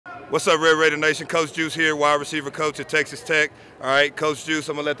What's up, Red Raider Nation? Coach Juice here, wide receiver coach at Texas Tech. All right, Coach Juice,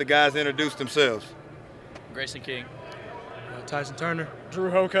 I'm going to let the guys introduce themselves. Grayson King. Tyson Turner. Drew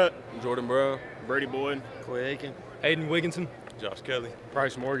Hocutt. Jordan Brown. Brady Boyd. Clay Aiken. Hayden Wigginson. Josh Kelly.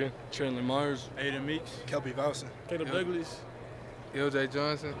 Bryce Morgan. Chandler Myers. Aiden Meeks. Kelby Vowson. Caleb Douglas. LJ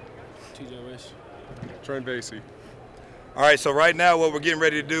Johnson. TJ Wish. Trent Basie. All right, so right now what we're getting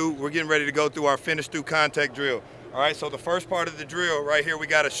ready to do, we're getting ready to go through our finish through contact drill. All right, so the first part of the drill right here, we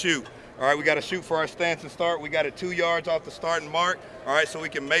got to shoot. All right, we got to shoot for our stance and start. We got it 2 yards off the starting mark. All right, so we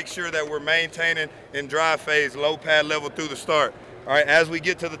can make sure that we're maintaining in drive phase, low pad level through the start. All right, as we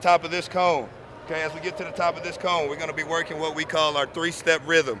get to the top of this cone, okay, as we get to the top of this cone, we're going to be working what we call our 3-step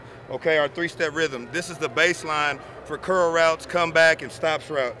rhythm. Okay, our 3-step rhythm. This is the baseline for curl routes, comeback, and stop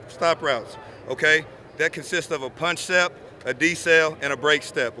routes. Okay, that consists of a punch step, a decel, and a break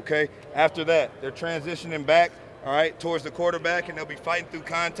step. Okay, after that, they're transitioning back, all right, towards the quarterback, and they'll be fighting through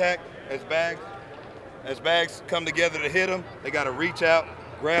contact as bags come together to hit them. They got to reach out,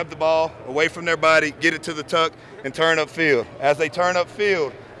 grab the ball away from their body, get it to the tuck, and turn upfield. As they turn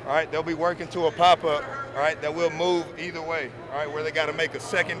upfield, all right, they'll be working to a pop-up, all right, that will move either way, all right, where they got to make a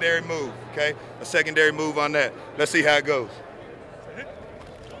secondary move, okay, a secondary move on that. Let's see how it goes.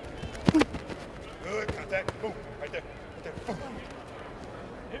 Good, contact, boom, right there, boom.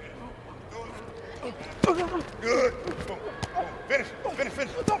 Good. Boom. Boom. Finish.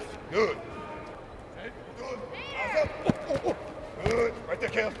 Good. Good. Right there,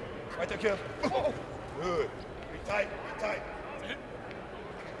 Kel. Good. Be tight.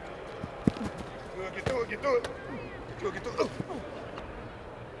 Good. Get through it.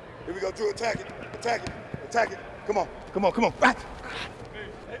 Here we go, Drew. Attack it. Come on. Right.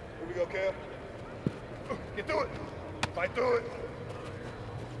 Here we go, Kel. Get through it. Fight through it.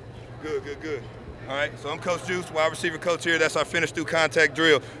 Good. All right, so I'm Coach Juice, wide receiver coach here. That's our finish through contact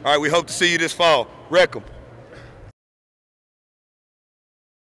drill. All right, we hope to see you this fall. Wreck 'em.